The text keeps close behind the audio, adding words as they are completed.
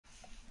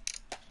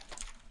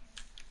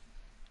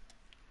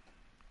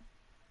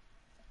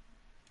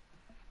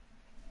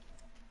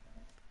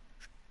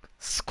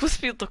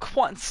Crispy with the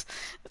quants.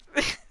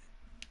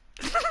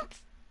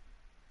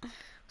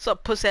 What's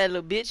up, pussy ass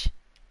little bitch?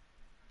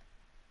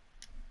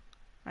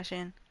 My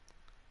Shane.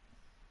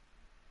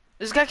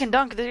 This guy can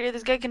dunk.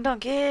 This guy can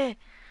dunk. Yeah.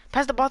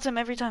 Pass the ball to him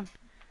every time.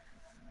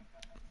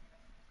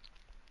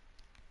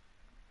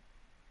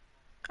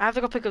 I have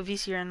to go pick up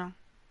VC right now.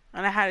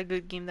 And I had a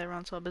good game that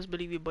round, so I best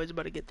believe you boys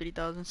about to get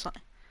 3,000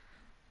 something.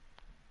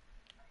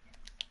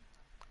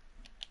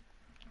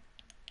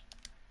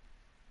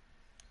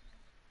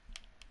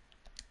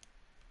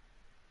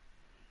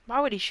 Why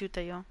would he shoot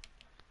that, yo?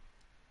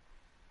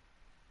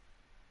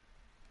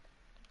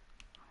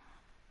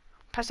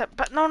 Pass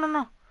that. No, no,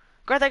 no.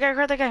 Guard that guy.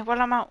 Guard that guy.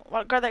 While I'm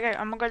out. Guard that guy.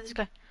 I'm gonna guard this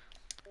guy.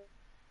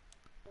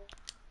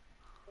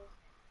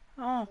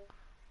 Oh.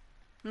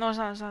 No, it's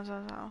not. It's not. It's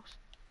not. It's not.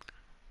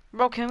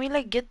 Bro, can we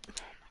like get...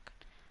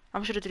 I'm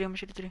gonna shoot a three. I'm gonna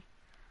shoot a three.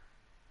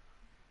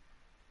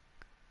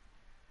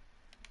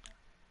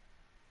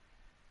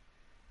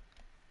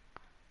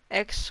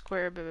 X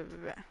square. Blah, blah,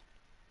 blah, blah.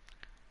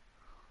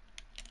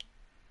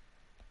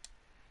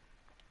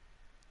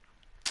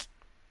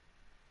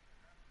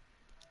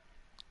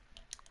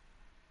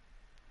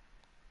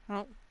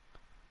 Oh.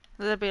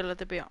 Let it be.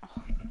 Let it be. Oh.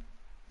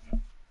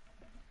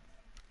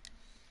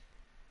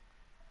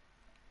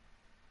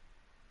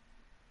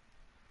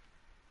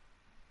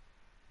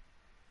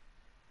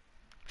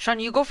 Sean,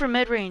 you go for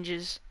mid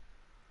ranges.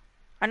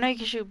 I know you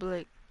can shoot, but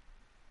like...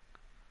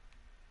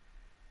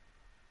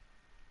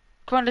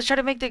 Come on, let's try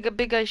to make the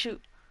big guy shoot.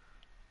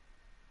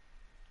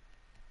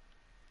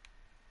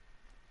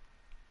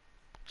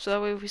 So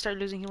that way if we start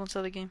losing, he won't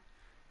sell the game.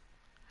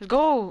 Let's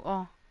go!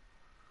 Oh.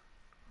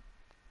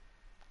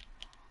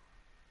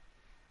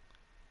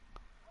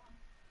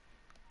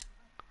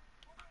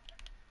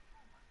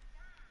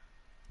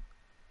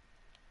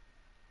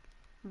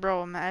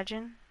 Bro,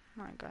 imagine.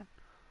 My god.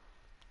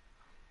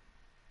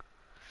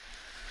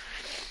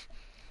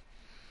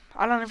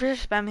 Alan, if you're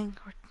spamming,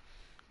 or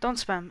don't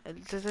spam.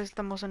 This is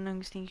the most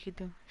annoying thing you could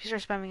do. If you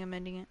start spamming, I'm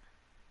ending it.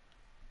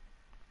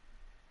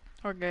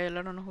 Or Gael,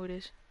 I don't know who it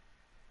is.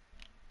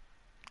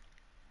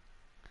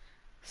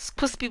 It's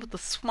supposed to be with the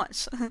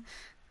swans.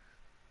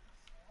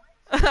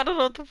 I don't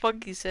know what the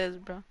fuck he says,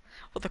 bro.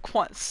 With the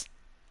quants.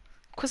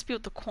 Crispy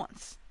with the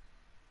quants.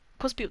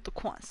 Crispy with the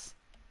quants.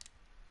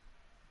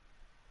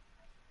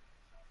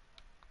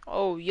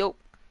 Oh, yo.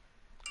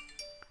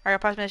 Alright,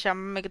 pass me that shot. I'm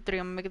gonna make it three.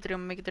 I'm gonna make it three.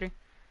 I'm gonna make it three.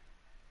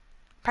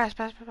 Pass,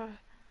 pass, pass, pass.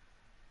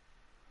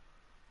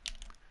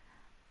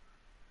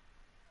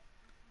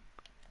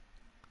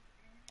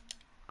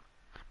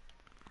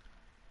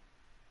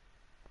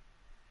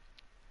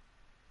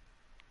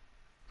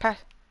 Pass.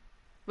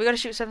 We gotta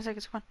shoot 7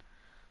 seconds. Come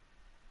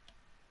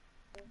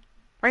on.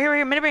 Right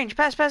here, mid range.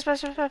 Pass, pass,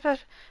 pass, pass, pass, pass.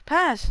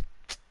 Pass.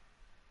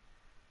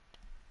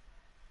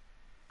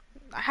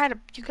 I had a.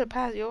 You could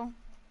pass, yo.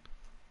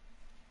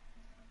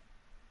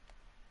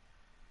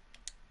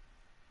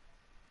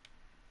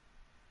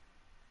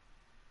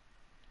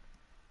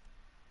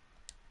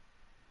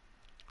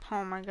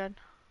 Oh my god.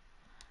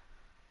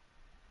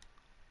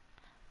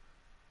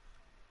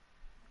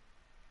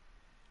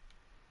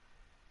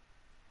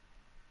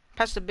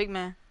 Pass the big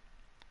man.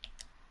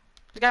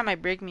 This guy might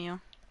break me,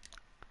 yo.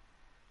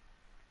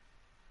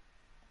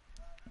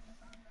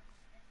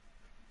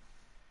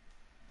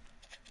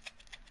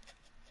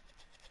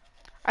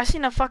 I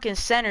seen a fucking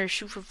center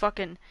shoot for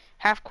fucking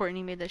half court and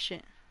he made that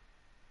shit.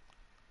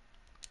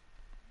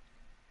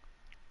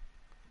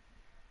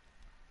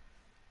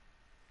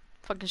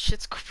 Fucking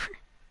shit scooper.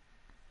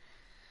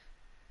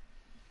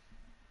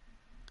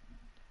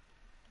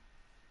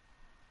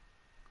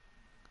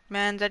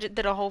 Man, that just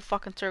did a whole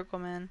fucking circle,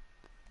 man.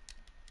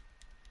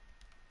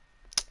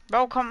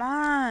 Bro, come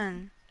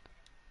on.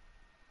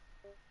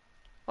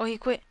 Oh, he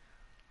quit.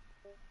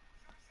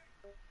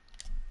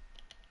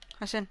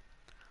 That's in.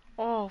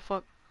 Oh,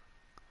 fuck.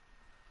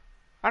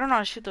 I don't know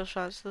how to shoot those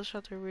shots. Those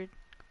shots are weird.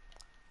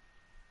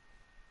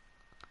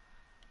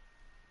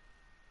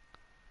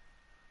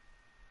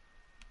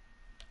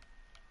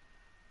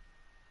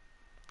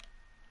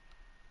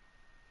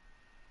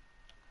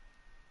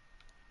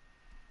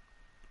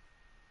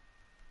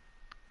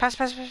 Pass,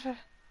 pass, pass, pass.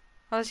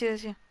 Oh, let's see,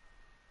 let's see.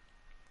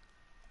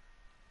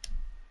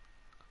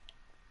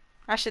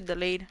 I should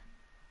delayed.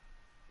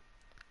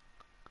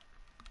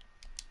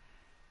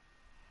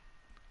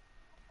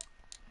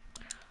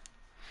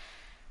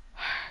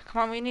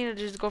 Come on, we need to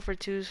just go for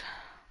twos.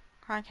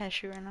 I can't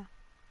shoot right now.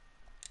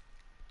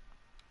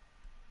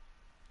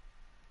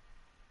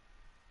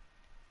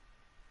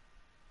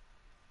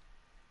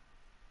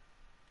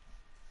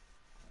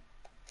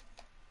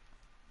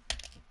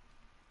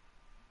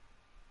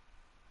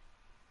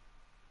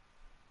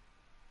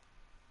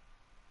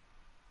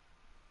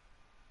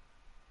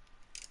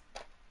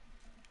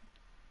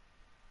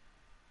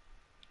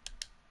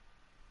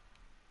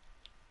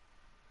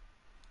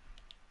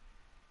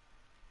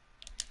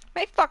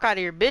 Hey, fuck out of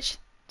here, bitch.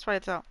 That's why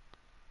it's out.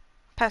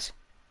 Pass.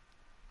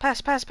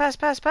 Pass, pass, pass,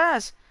 pass,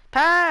 pass.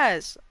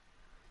 Pass!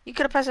 You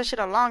could have passed that shit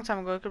a long time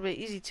ago. It could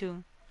be easy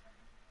too.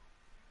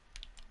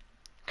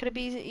 Could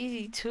be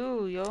easy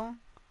too, yo.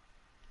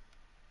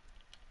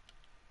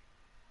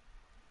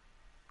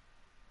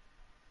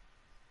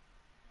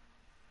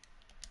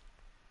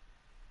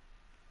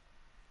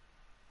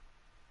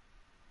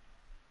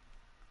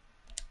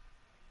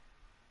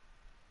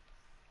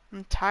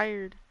 I'm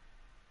tired.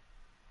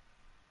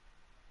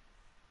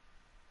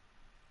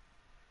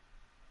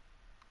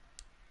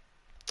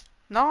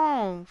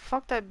 No,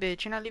 fuck that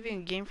bitch. You're not leaving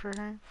a game for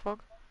her.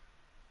 Fuck.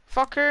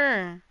 Fuck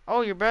her. Oh,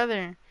 your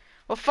brother.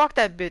 Well, fuck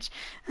that bitch.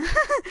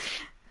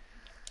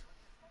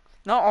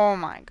 No, oh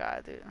my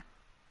god, dude.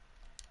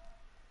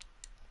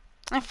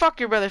 And fuck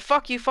your brother.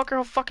 Fuck you. Fuck your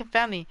whole fucking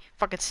family.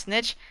 Fucking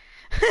snitch.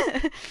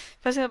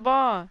 Passing the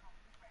ball.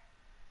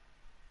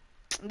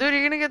 Dude,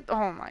 you're gonna get.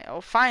 Oh my. Oh,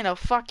 fine. I'll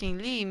fucking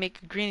leave. Make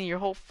a green in your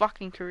whole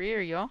fucking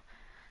career, yo.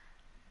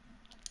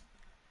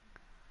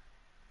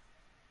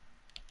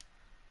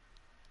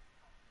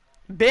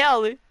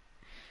 Barely.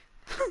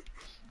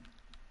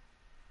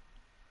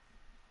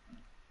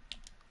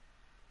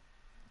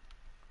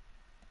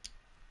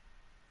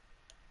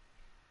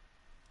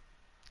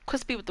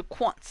 Crispy with the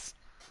quants.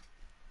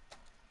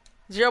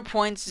 0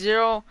 points,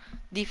 0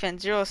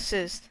 defense, 0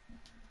 assist.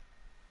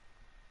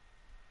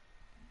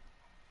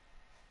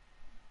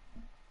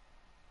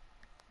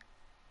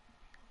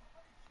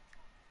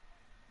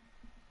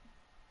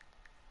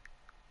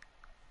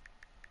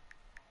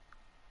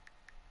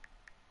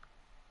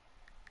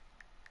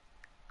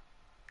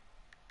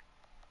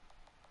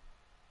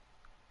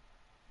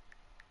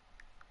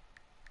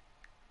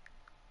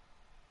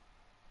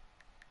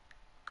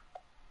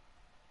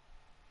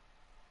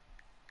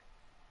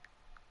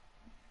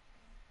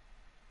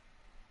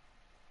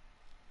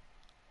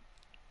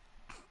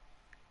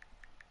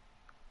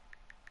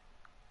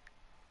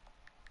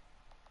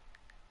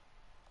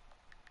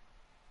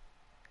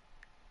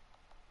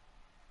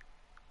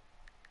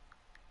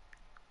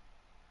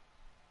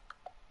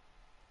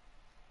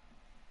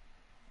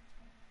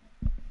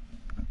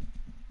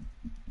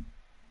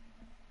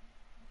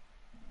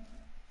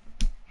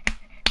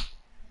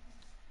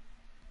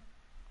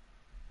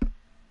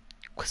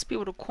 Crispy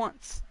with the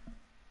quants.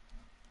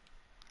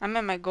 I'm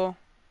at my goal.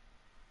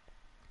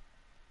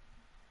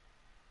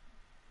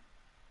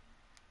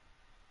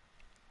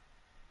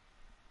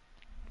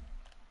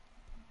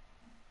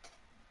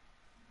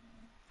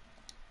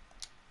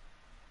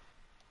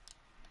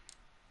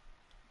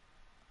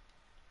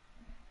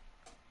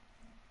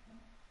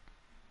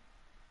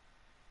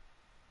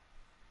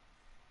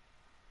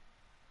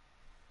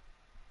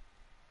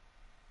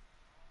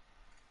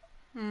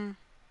 Hmm.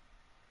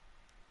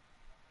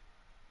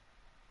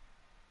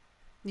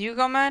 You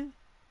go mad?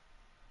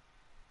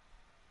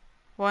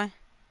 Why?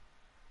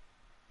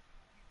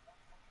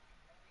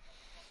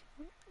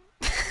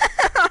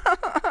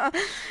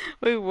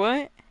 Wait,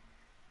 what?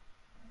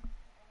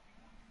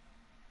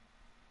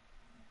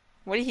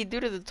 What did he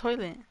do to the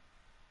toilet?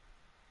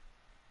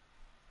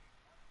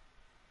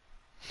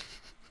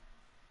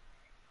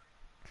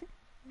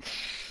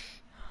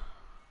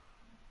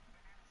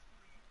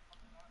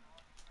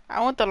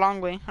 I went the long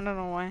way. I don't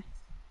know why.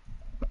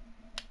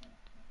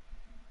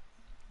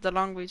 The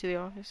long way to the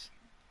office.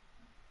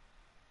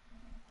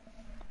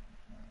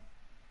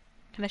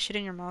 Can I shit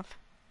in your mouth?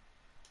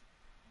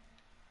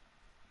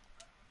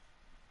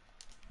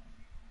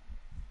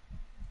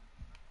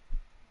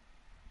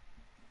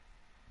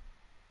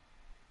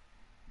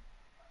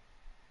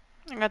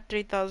 I got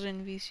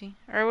 3,000 VC.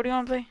 Alright, what do you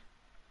want to play?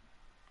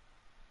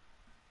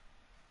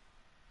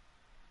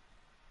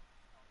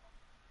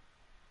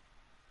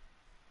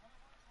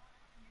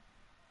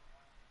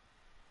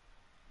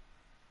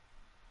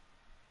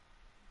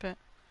 Bet.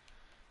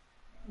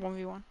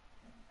 1v1.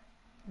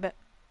 Bet.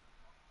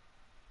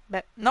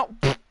 Bet. No!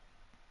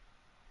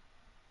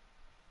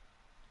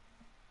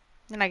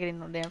 You're not getting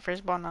no damn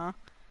first ball now.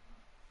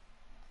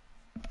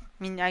 I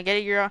mean, I get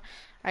it,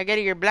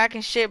 you're black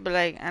and shit, but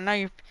like, I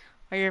know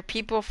your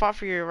people fought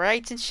for your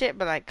rights and shit,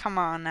 but like, come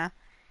on now.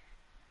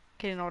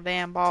 Getting no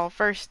damn ball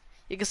first.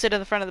 You can sit in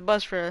the front of the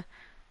bus for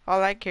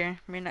all I care.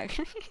 I mean,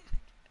 you're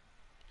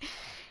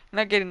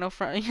not getting no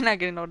front. You're not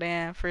getting no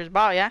damn first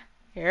ball, yeah.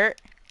 Here.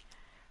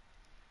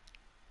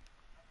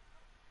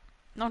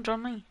 No,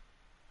 join me.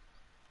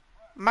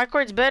 My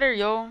court's better,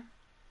 yo.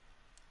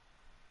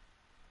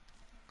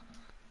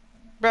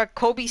 Bruh,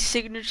 Kobe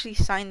signature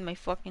signed my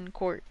fucking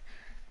court.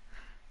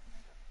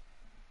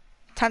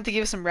 Time to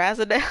give some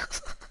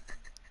razzle-dazzle.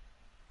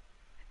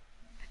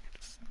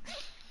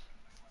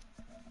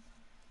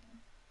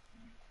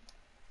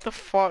 The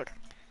fuck?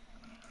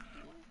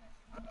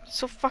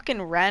 So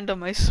fucking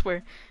random, I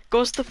swear.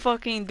 Goes to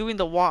fucking doing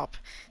the WAP,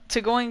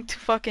 to going to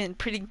fucking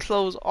printing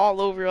clothes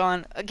all over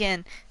on,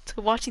 again,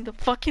 to watching the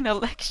fucking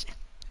election.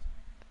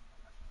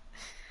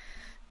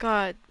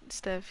 God,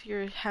 Steph,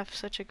 you have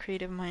such a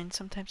creative mind.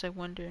 Sometimes I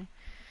wonder.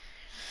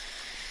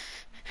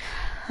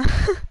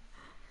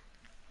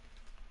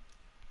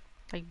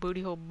 Like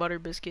booty hole butter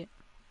biscuit.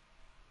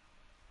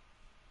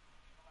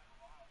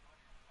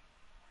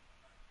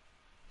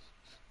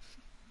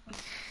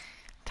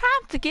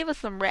 Time to give us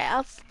some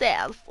razzle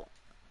dazzle.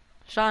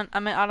 Sean, I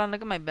mean, Alan, look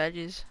at my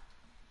badges.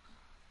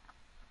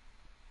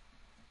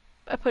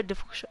 I put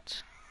difficult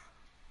shots.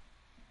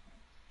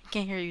 I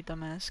can't hear you,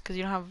 dumbass, cause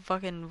you don't have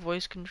fucking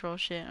voice control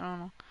shit. I don't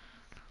know.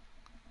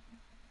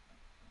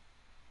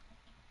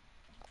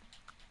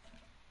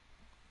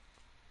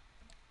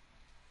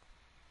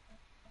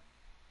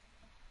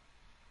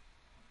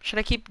 Should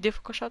I keep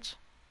difficult shots?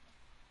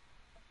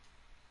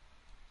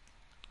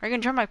 Are you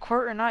gonna join my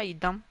court or not, you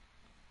dumb?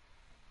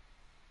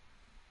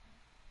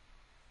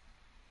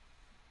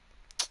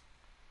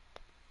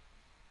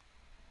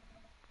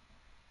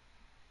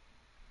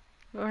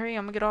 Go hurry,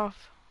 I'm gonna get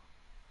off.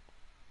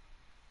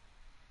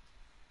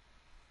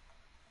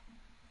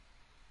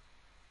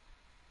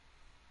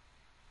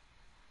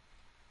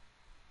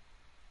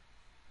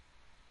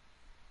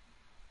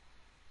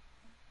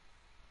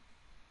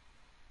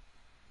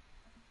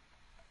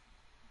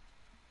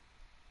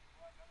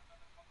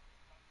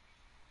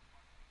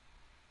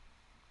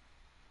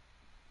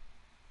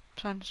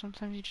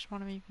 Sometimes you just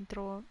wanna make me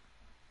throw up.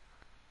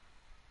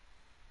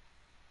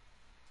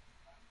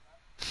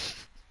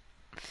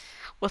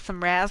 With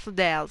some razzle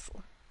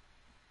dazzle.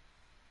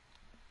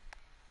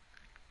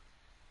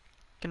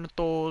 Tiene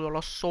todo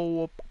la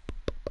sopa.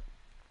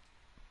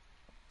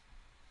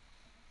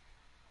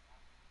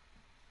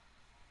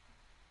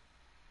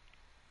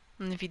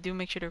 And if you do,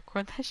 make sure to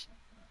record that shit.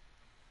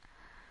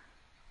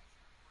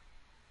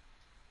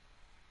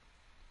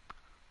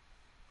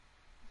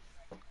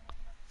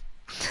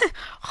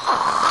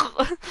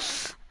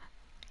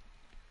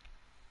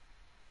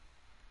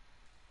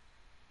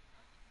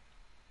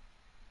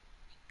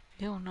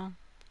 Ew, no.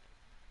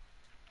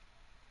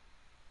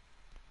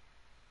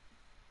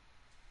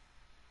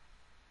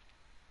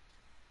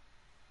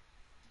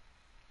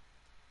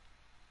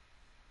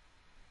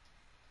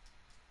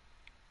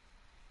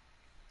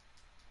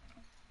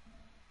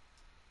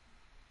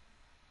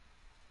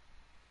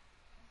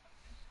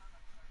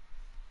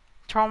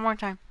 Try one more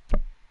time.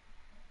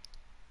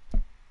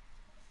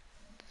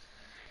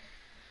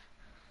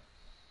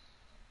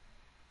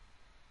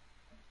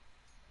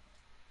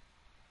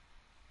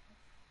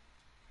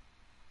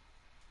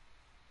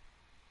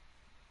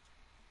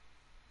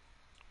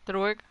 Did it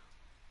work?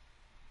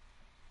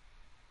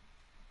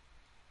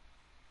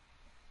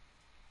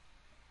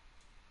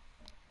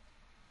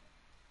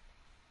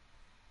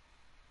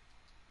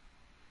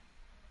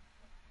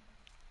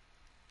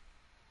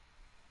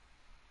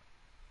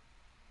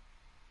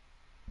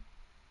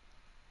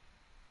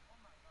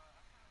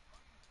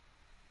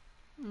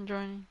 I'm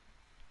joining.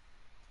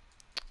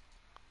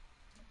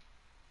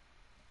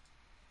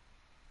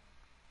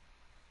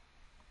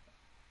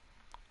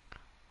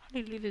 How do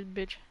you leave this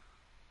bitch?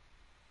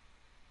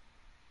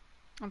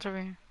 What's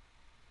over here?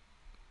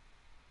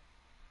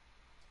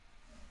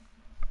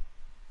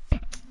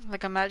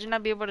 Like, imagine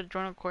I'd be able to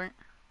join a court.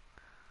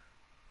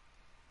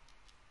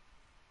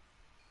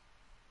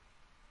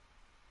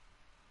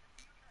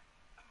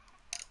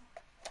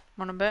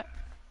 Wanna bet?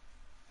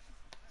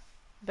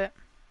 Bet.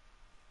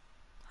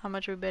 How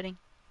much are we betting?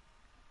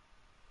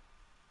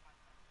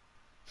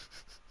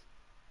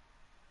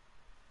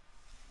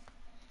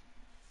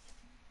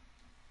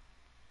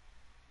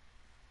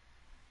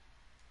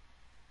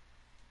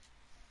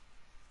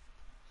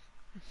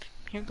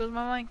 Here goes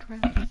my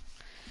Minecraft.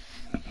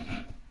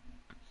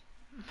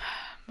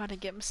 About to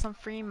get me some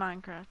free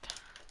Minecraft.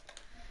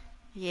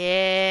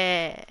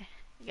 Yeah.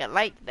 You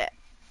like that.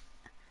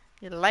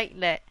 You like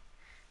that.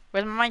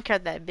 Where's my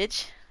Minecraft at,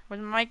 bitch?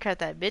 Where's my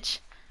Minecraft at, bitch?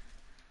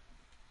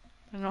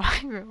 Where's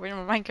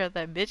my Minecraft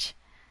at, bitch?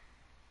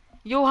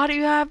 Yo, how do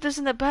you have this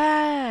in the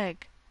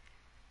bag?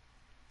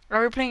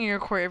 Are we playing in your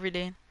court every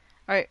day?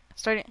 Alright,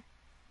 start it.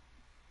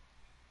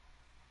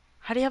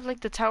 How do you have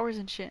like the towers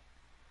and shit?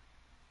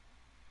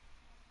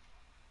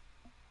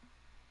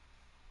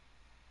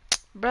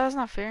 Bro, that's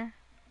not fair.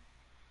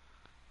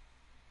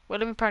 Wait,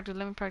 let me practice,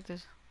 let me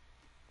practice.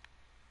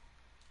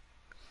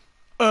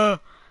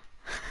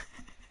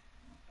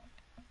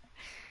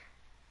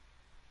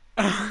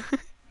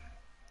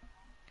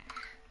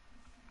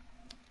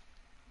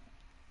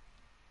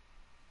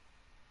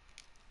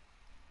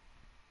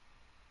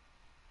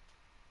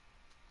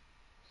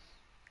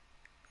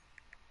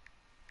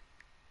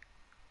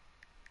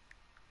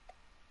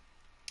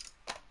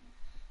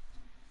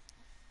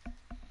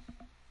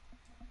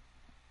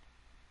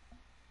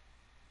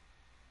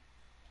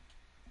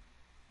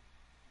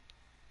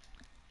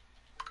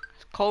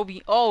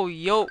 Kobe. Oh,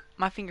 yo.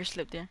 My finger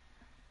slipped there.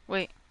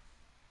 Wait.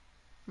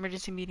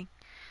 Emergency meeting.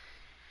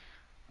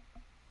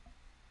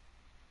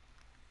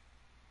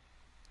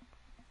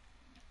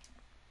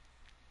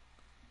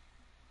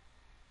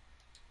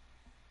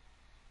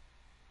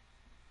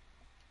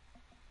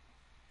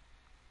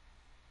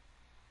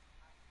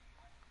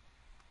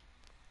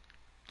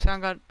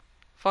 Sound God.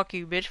 Fuck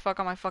you, bitch. Fuck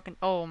on my fucking.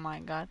 Oh my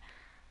god.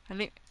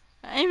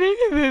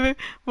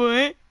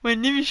 What? My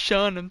name is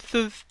Sean. I'm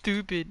so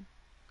stupid.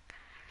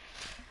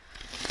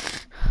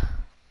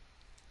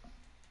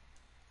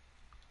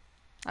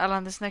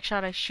 On this next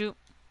shot I shoot.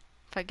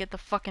 If I get the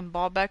fucking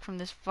ball back from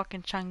this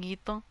fucking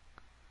changuito,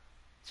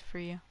 it's for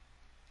you.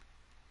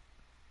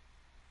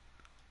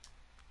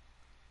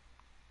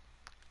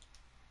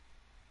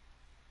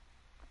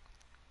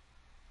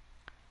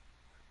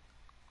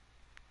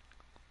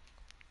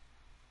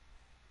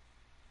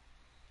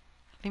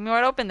 Leave me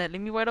wide open then.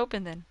 Leave me wide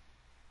open then.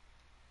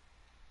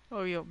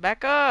 Oh, yo,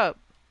 back up.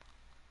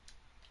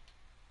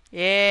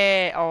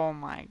 Yeah. Oh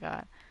my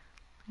god.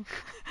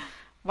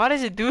 Why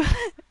does it do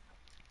that?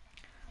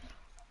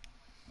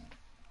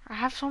 I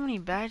have so many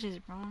badges,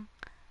 bro.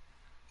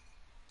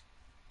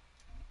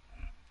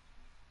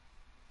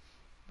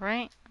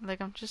 Right?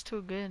 Like, I'm just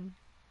too good.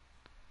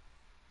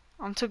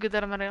 I'm too good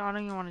that I don't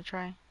even want to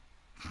try.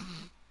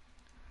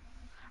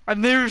 I've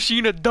never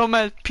seen a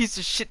dumbass piece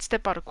of shit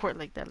step out of court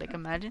like that. Like,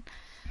 imagine.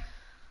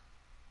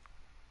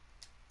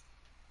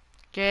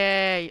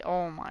 Yay.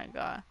 Oh my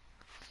god.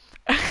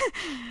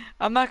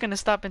 I'm not gonna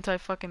stop until I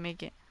fucking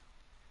make it.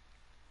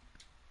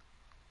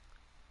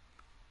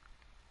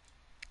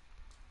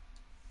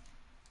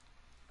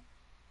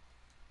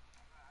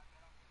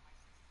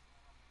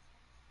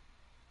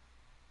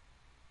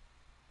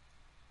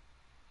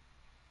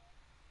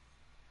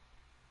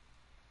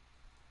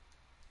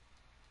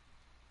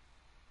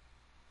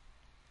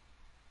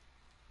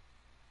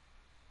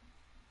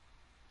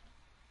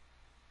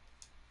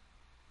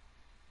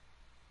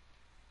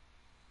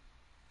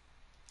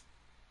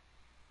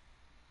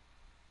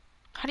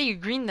 How do you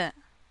green that?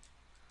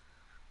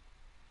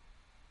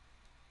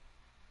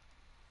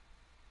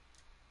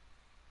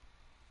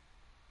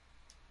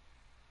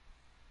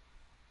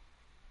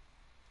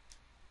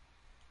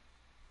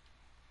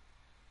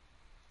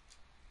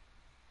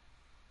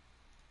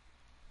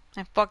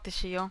 And fuck this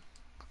shit, yo.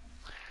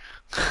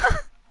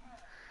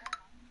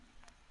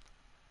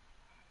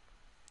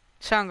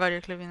 Sound God,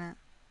 you're clipping that.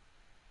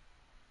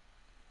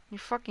 You're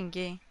fucking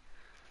gay.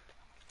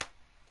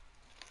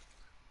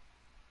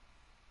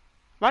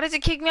 Why does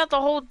it kick me out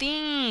the whole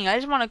thing? I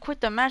just want to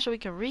quit the match so we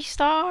can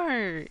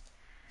restart.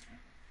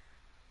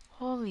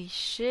 Holy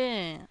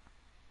shit.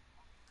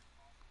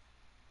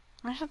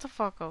 Man, shut the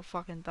fuck up,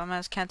 fucking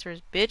dumbass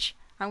cancerous bitch.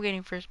 I'm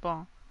getting first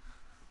ball.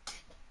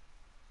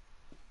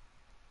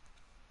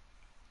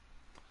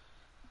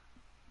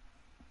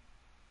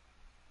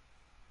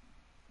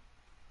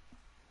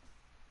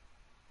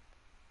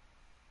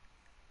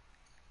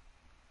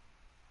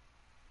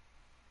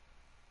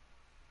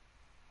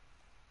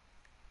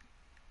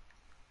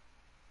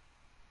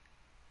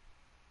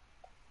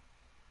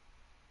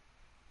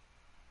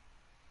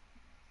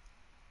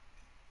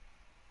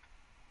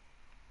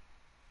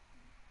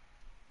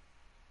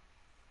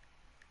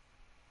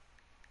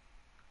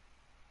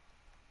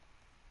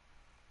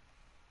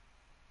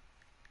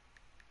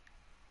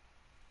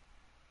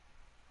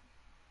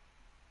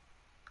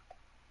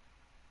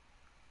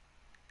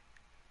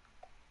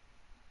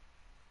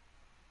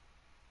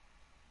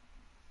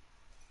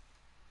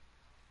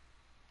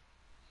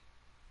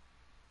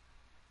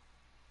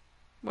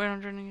 Wait,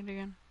 I'm joining it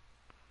again.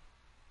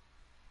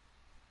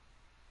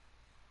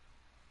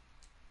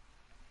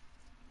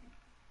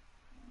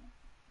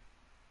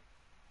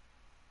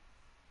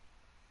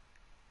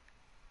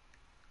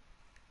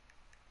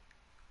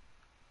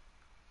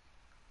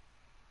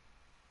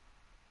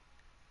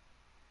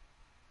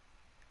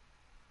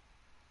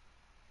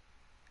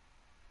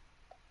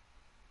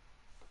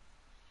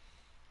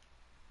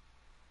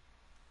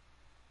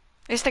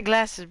 It's the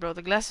glasses, bro.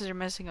 The glasses are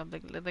messing up.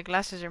 The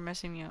glasses are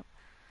messing me up.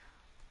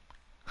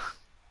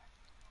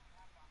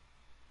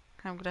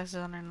 I have glasses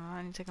on right now.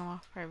 I need to take them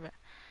off. Alright, bet.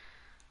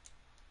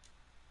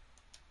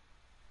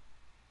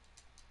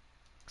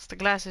 It's the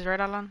glasses, right,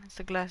 Alan? It's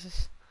the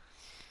glasses.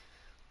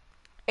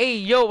 Hey,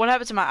 yo, what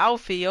happened to my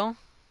outfit, yo?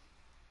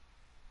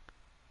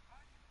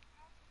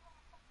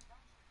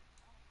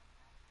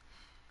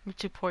 You're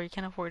too poor. You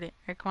can't afford it.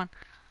 Alright, come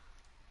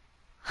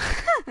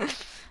on.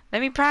 Let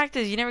me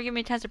practice. You never give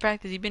me a chance to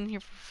practice. You've been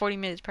here for 40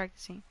 minutes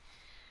practicing.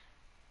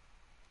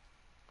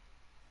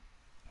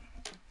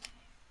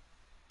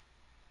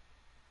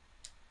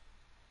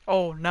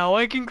 Oh, now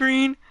I can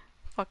green?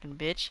 Fucking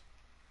bitch.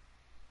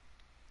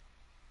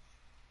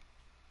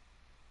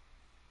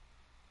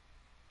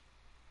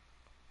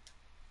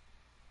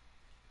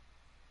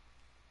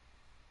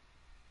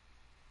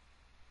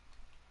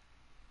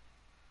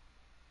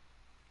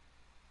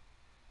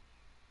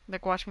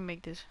 Like, watch me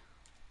make this.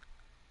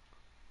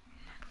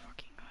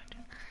 Fucking god.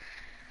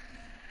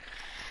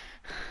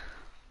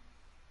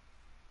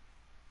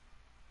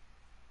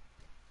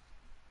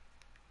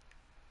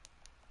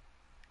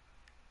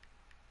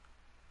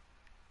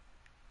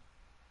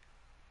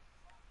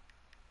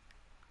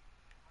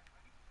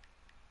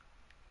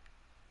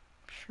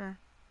 Sure.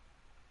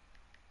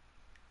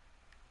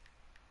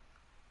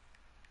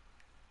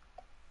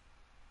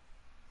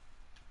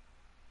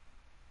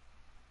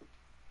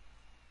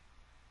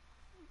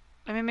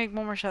 Let me make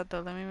one more shot, though.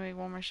 Let me make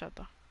one more shot,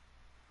 though.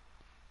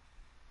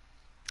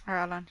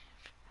 Alright, Alan.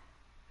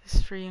 This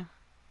is for you.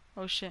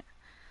 Oh, shit.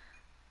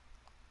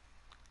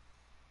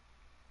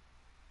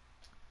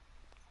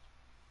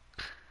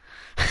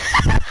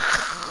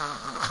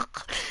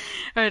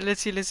 Alright,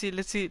 let's see.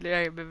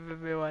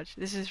 Alright, watch.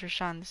 This is for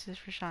Sean. This is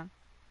for Sean.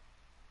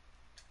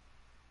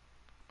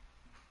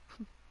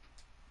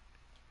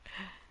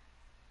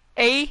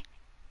 Hey,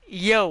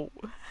 yo.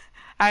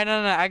 Alright,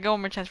 no. I get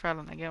one more chance for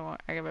Alan. I get one.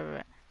 I get,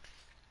 wait.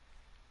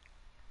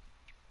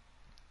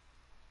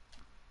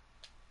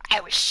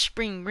 Irish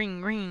Spring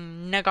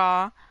ring,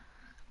 nigga.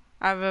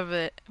 I love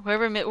it.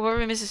 Whoever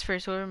misses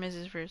first. Whoever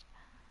misses first.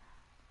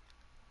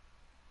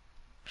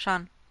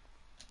 Sean.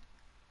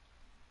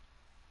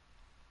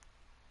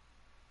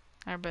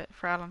 I bet.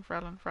 For Alan.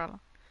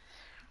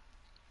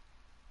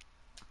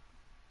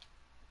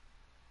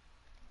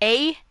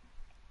 A.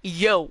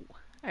 Yo.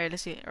 Alright,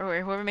 let's see.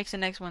 Alright, whoever makes the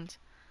next ones.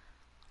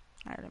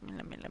 Alright, let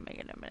me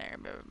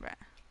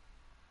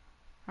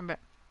I bet.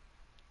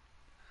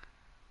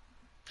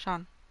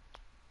 Sean.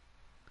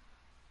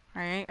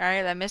 Alright,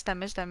 I missed. Let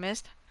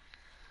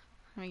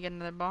me get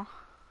another ball.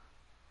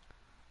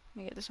 Let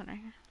me get this one right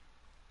here.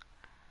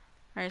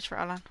 Alright, it's for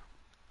Alan.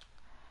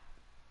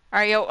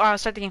 Alright, yo,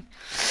 start the game.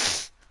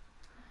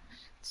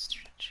 Is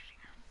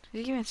he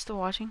even still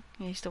watching?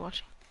 Yeah, he's still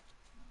watching.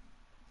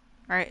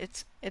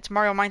 Alright, it's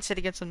Mario Mindset.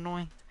 It gets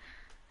annoying.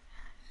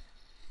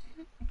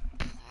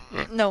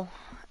 No.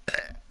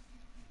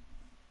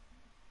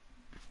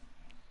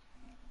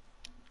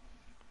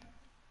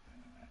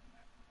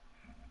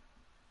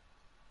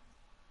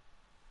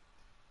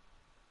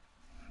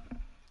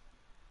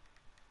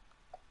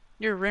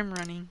 You're rim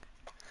running.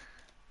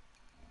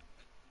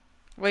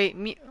 Wait,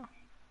 mute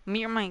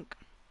your mic.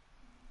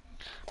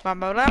 Ba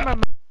ba ba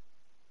ba.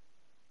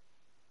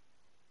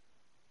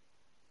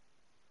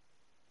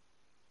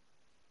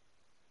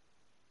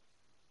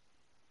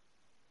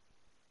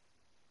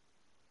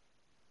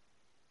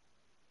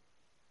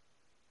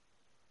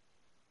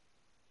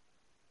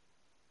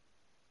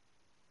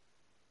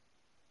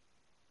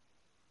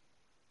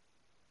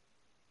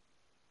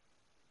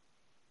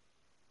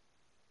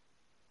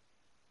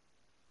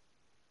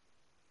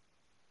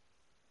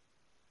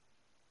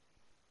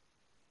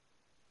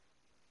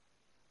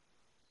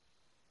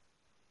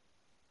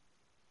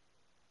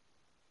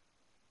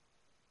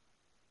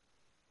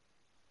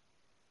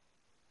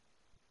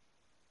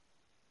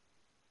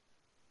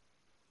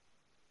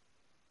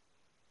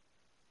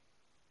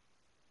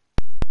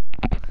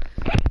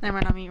 Never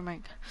mind, I'll mute your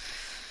mic.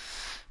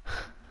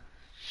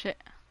 Shit.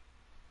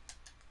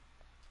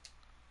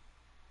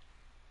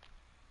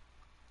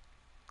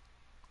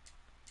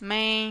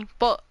 Man,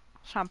 fuck.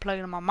 Trying to plug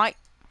it in my mic.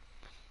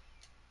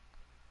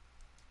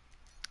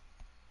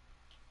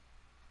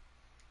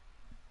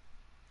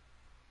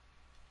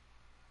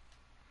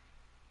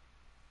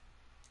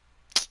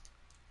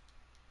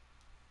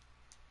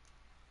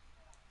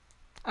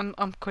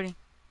 I'm quitting.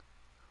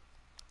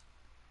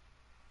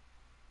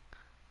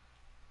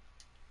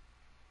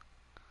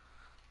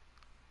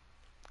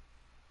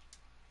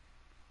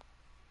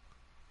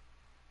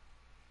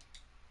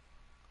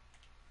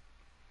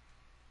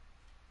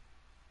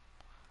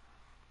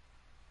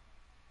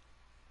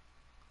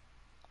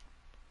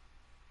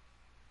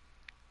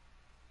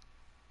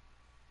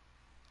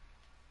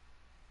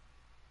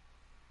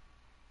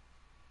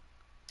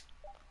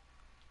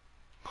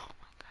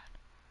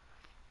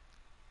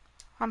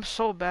 I'm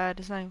so bad,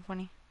 it's not even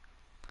funny.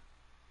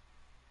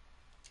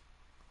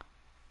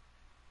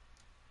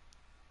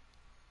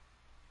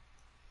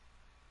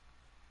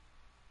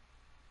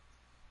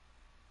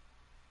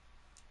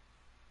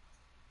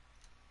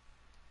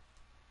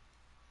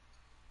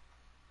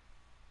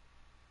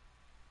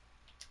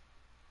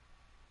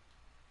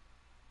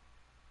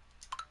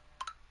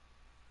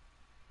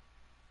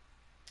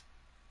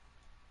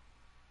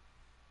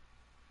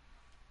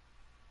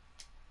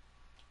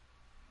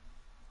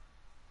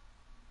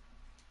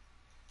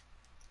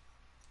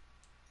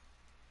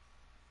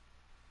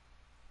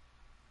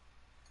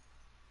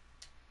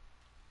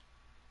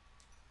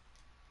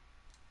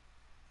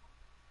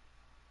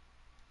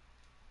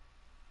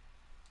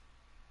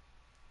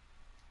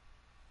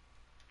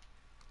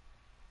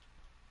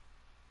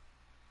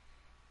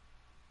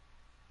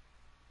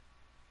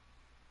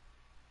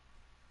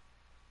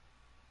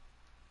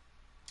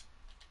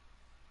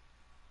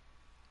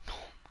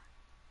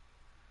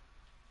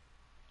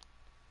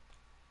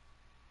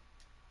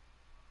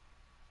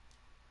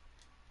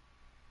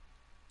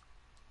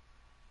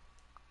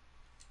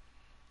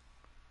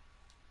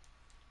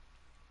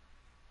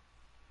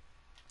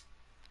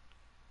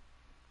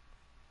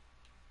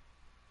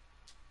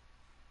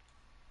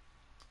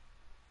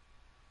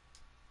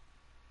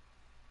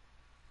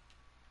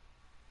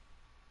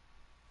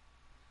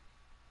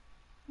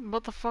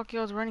 What the fuck,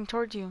 yo, I was running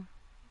towards you.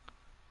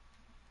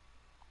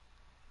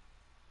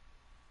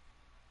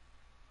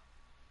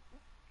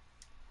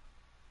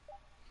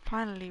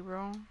 Finally,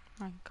 bro.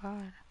 My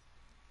god.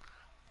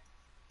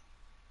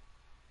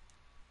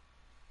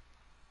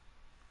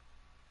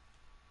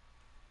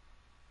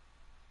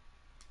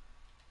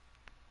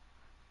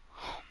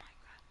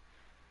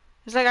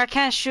 It's like I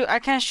can't shoot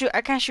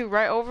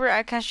right over it,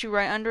 I can't shoot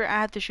right under it,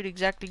 I have to shoot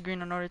exactly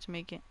green in order to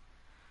make it.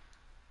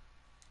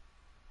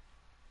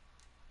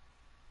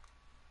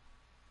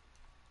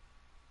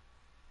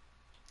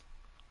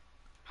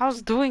 I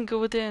was doing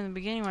good with it in the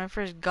beginning when I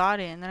first got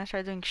it, and then I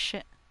started doing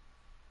shit.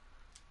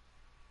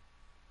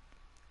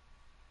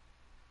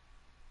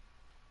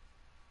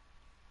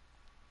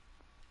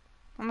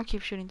 I'm gonna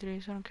keep shooting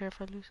threes, I don't care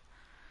if I lose.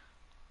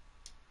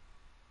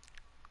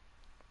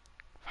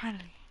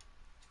 Finally.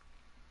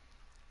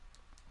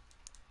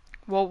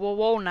 Whoa, whoa,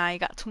 whoa, now you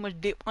got too much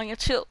dip on your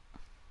chip.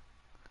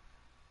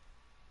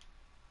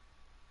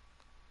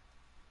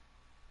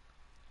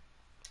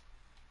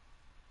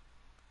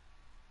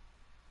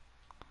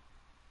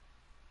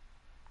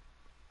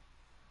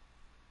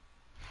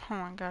 Oh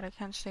my god, I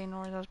can't say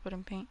no without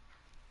putting paint.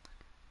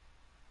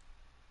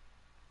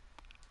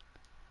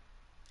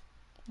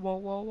 Whoa,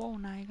 whoa, whoa,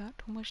 now you got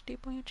too much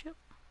dip on your chip.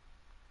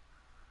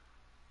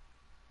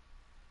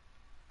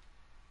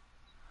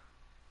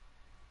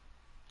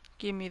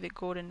 Give me the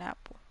golden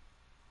apple.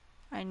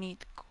 I need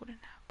the golden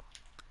apple.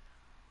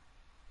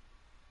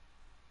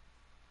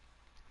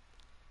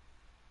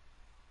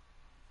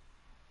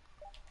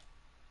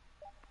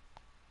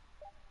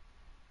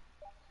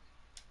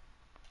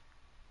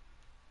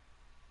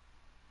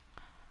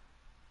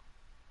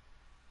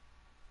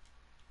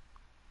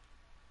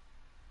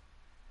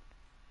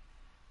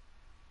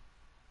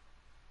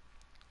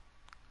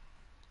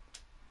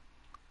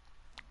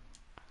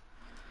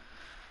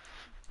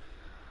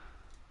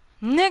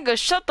 Nigga,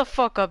 shut the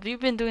fuck up.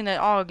 You've been doing that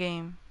all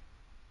game.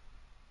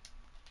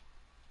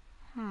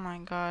 Oh my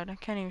god, I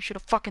can't even shoot a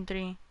fucking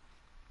 3.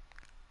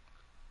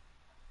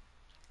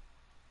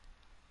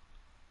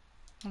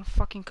 On a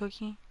fucking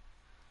cookie.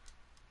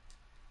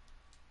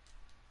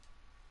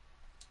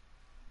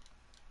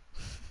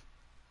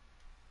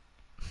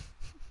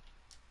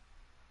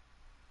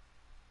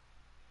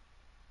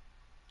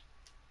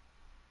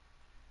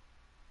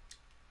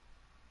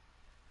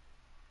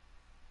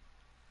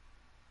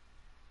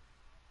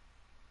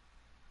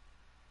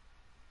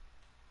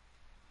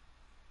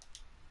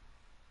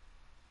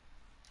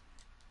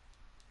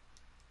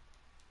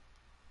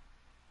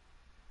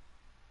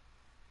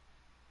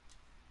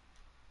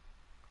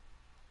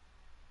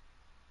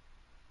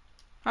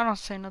 I don't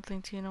say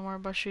nothing to you no more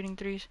about shooting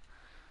 3s.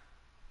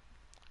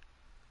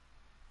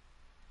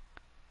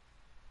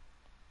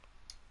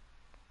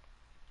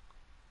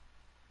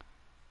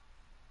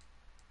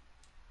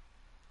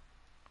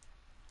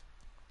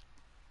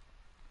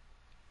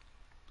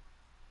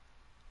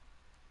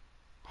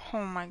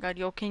 Oh my god,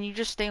 yo, can you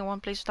just stay in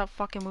one place, stop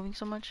fucking moving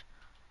so much?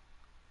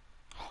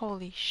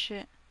 Holy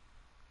shit.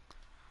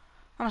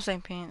 I'm not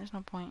saying paint, there's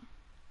no point.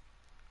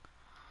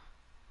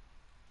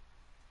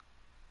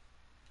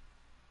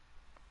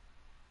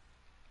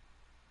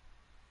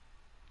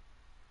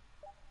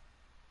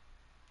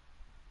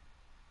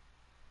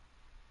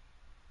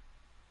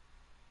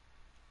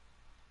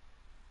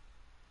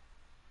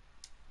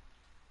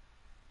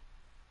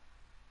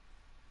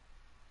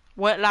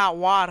 Wet like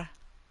water.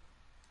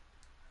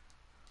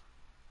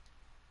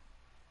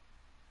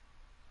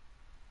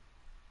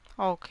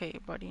 Okay,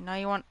 buddy, now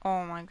you want,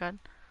 oh my god.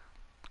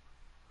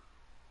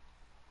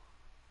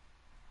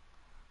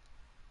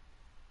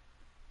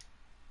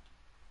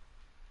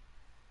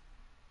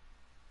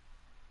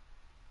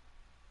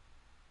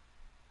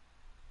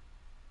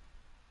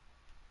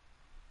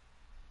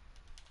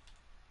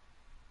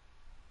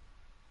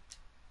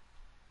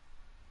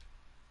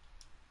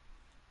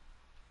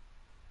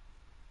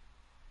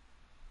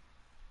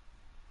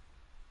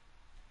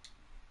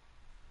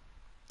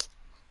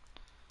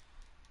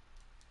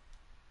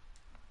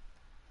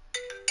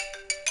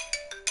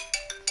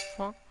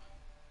 Fuck.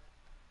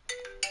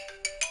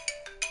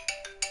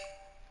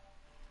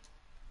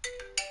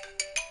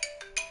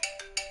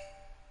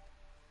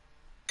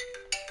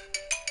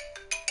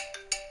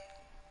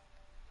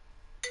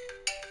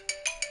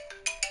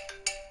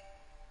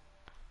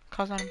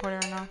 Cause not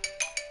important right now.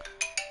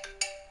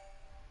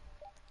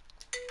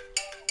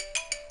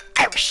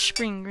 Irish!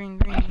 Green, green,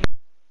 green.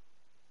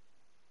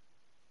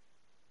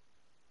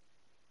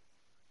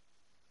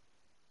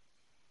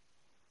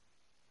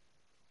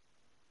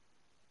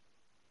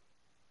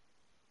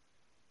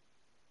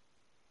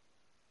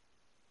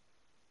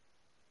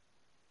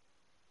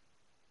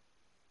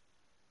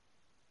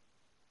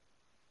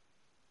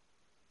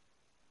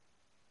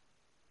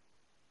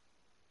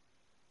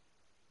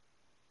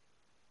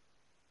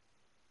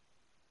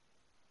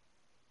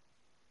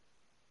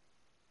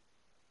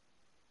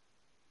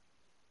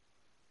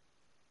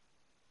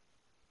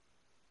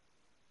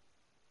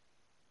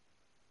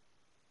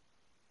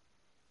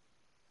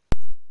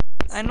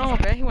 I know,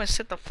 man. He went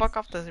sit the fuck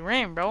off the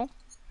rim, bro.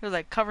 He was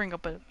like covering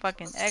up a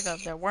fucking egg up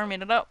there,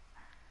 warming it up.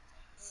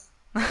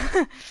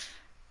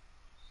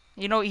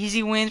 You know,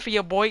 easy win for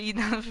your boy.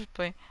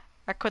 But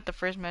I quit the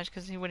first match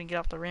because he wouldn't get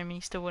off the rim. And he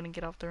still wouldn't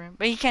get off the rim.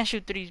 But he can't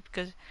shoot 3s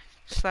because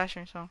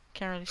slasher, so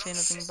can't really say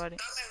nothing about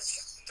it.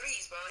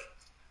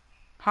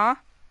 Huh?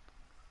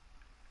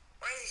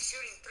 Why is he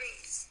shooting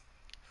 3s?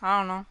 I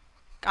don't know.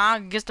 I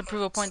guess to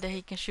prove a point that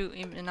he can shoot,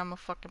 and I'm a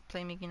fucking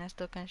playmaker and I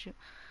still can't shoot.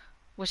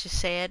 Which is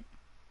sad.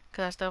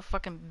 Because I still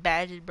fucking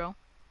badges, bro.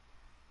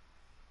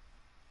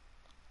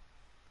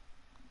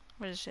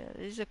 What is it?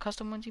 Are these the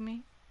custom ones you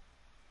made?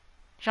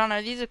 Sean,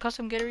 are these the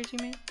custom getaries you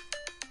made?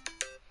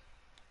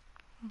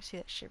 Let me see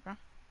that shit, bro.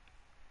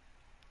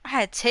 I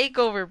had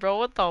takeover, bro.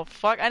 What the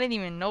fuck? I didn't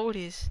even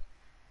notice.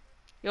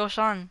 Yo,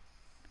 Sean.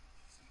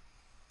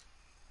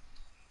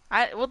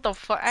 What the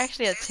fuck? I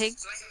actually had take.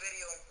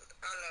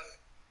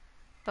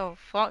 The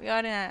fuck? Yo,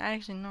 I didn't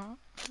actually know.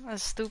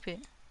 That's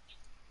stupid.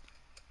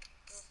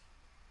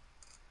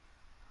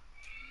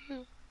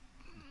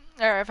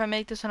 Alright, if I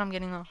make this one, I'm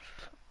getting off.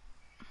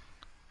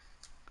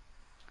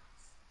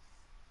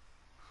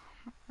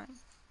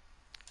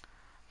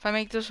 If I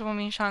make this one,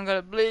 me and Sean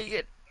gotta bleed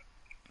it.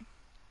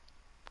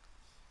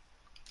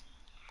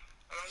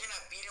 Imagine I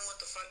beat him with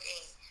the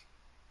fucking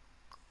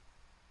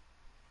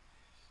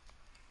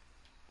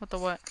What the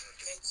what?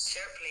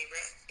 share play,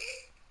 bruh.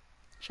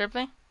 Sure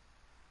play?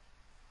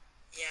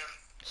 Yeah.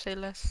 Say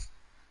less.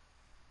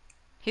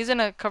 He's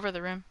gonna cover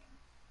the rim.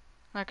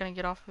 Not gonna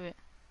get off of it.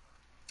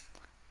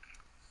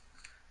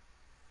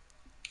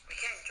 We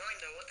can't join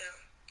though, what the hell?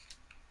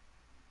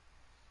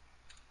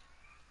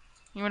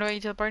 You wanna invite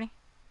you to the party?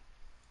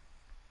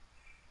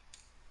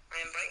 I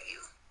invite you?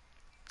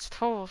 It's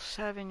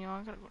 12:07, yo.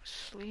 I gotta go to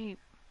sleep.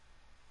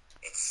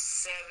 It's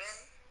 7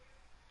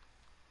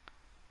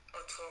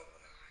 or 12.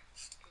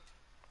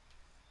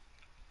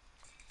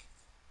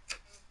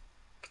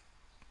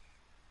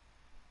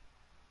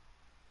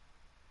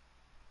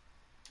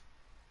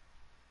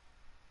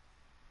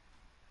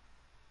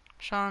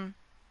 Sean.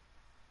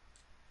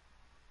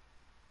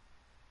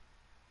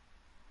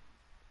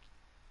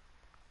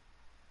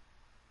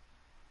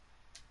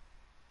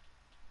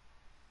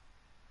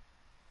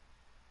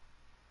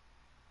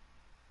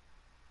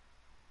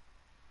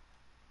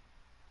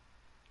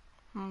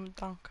 I'm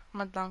dunk.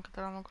 I'm a dunk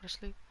that I'm gonna go to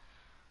sleep.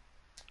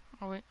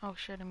 Oh wait, oh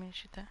shit, I mean to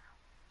shoot that.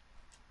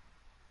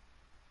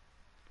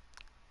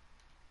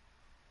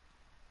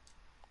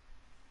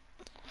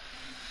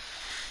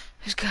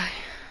 This guy.